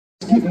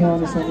keep me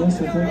honest on this. I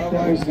think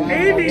that was the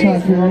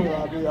time period.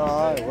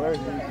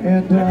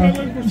 And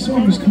the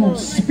song was called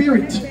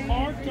Spirit.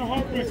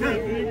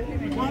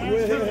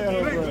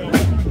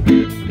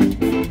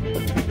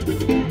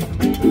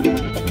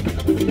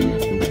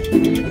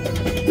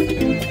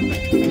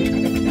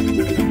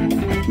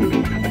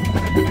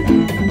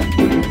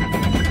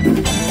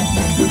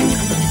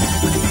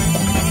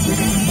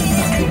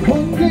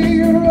 One day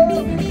you're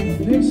up,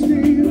 next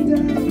day you're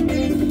down.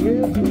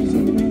 Where goes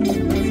the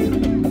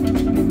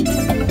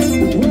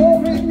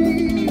war and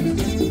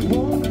needs,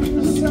 war in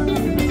the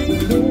south,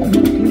 no one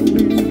can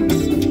win.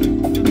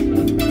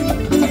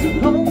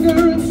 Hunger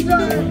and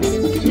strife,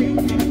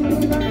 changing the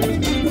life,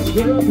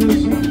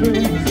 brothers and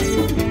friends.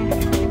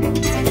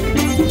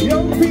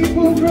 Young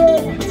people grow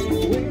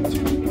way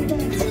too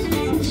fast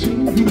to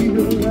be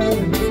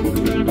alive.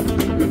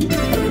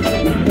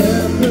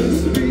 Let the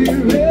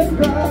spirit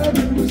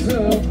rise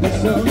up the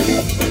sun.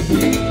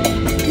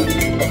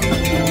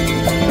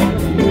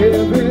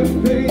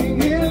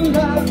 Everything in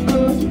life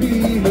must be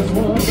as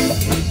one.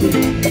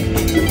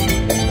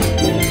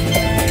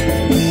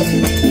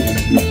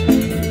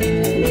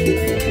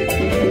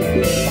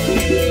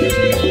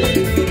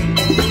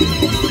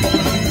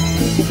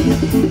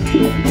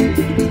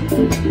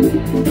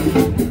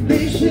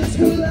 Nations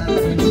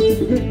collide,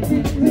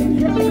 they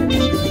cry,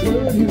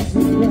 but it's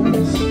the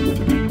price.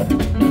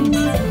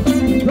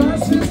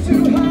 Price is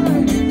too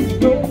high,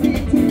 no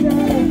need to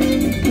die,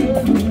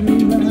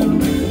 turning around.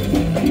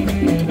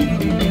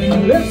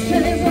 Let's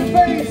change the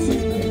face,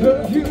 the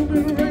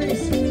human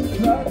race,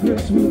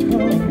 progress will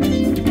come.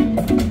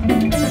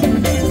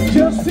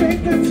 Just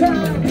take the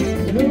time,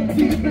 look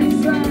deep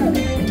inside,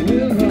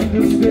 we'll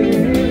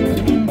understand.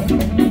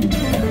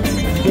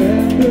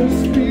 That the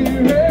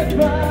spirit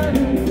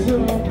rises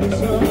up the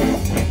sun.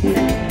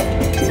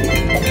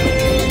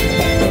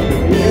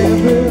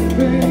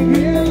 Everything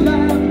in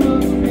life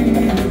must be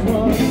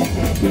one.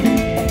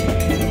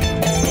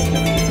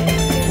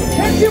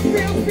 Can you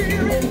feel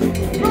spirit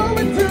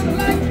growing to the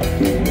light?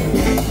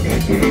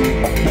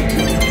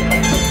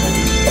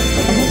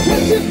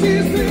 Can't you see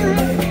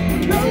spirit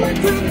growing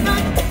to the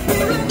night?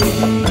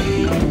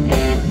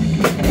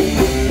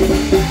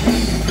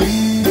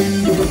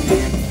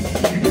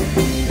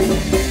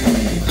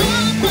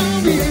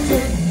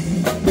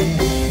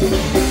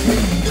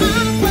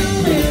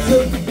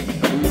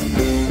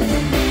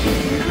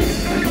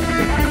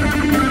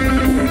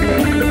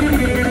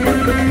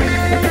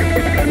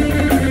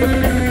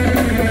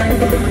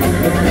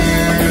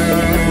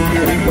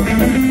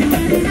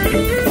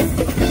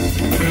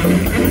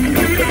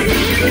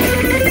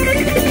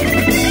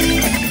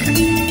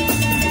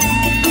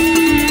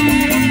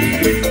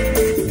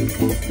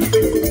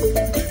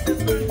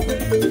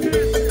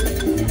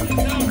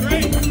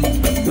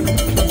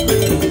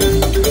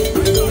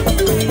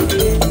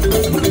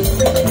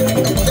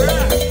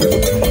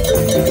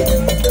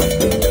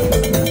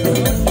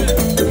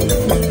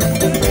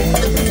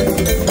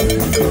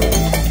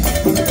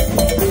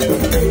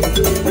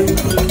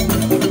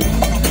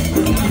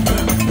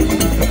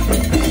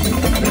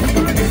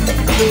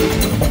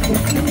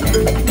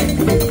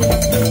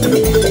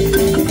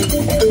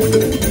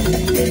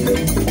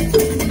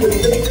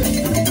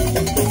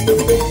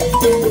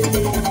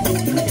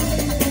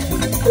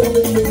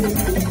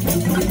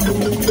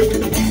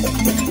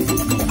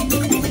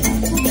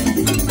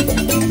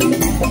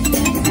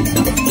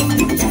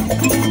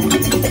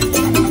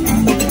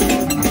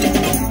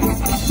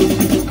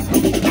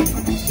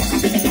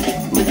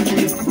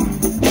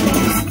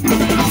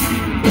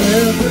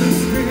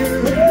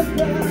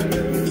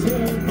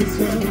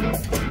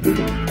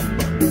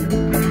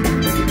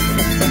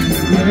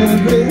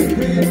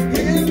 Everything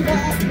in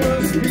life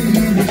must be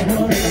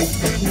one.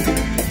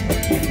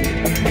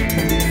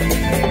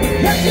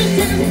 Let me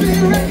see the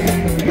spirit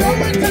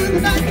growing to the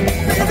night,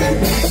 spirit.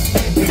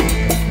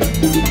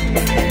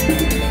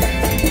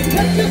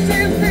 Let me see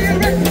the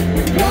spirit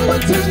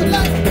growing to the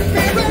light,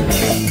 spirit.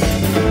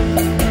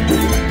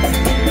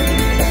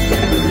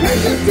 Let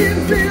me see the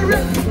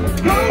spirit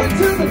growing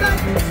to the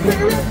night,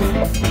 spirit.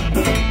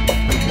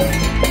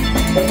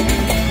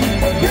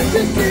 Let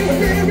me see the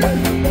spirit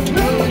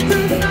growing to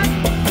the night.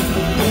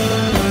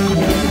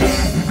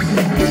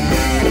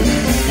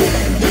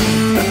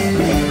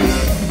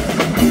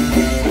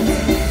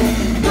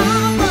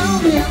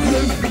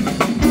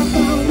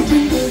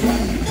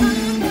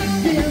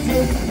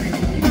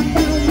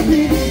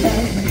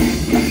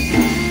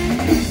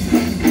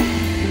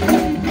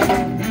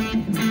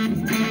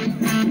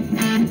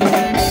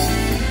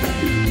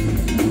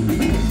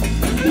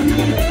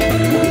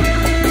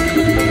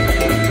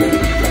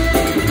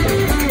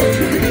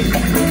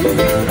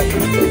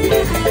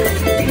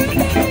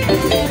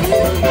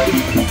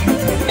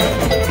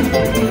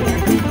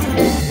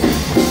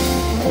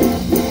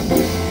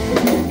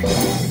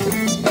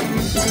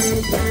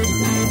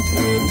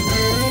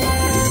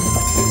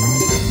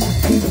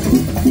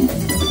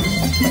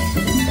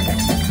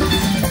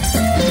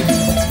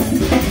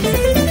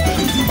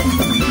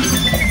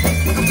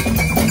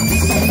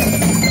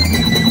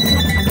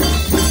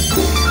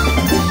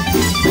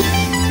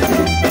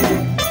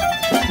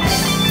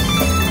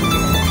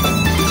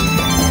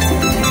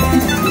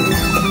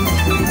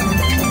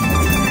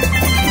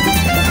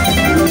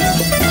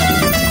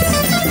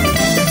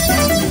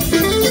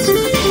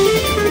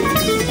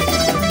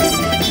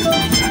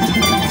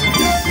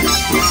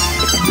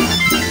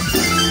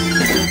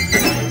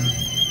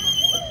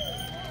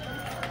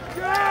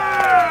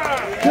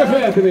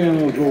 Stephanie on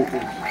those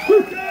vocals.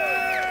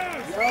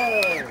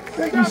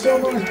 Thank you so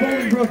much,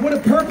 Bolingbrook. What a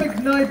perfect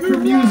night for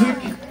music.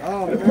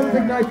 What a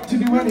perfect night to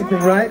do anything,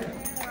 right?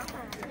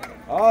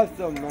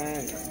 Awesome,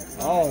 man.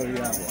 Oh,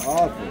 yeah,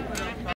 awesome.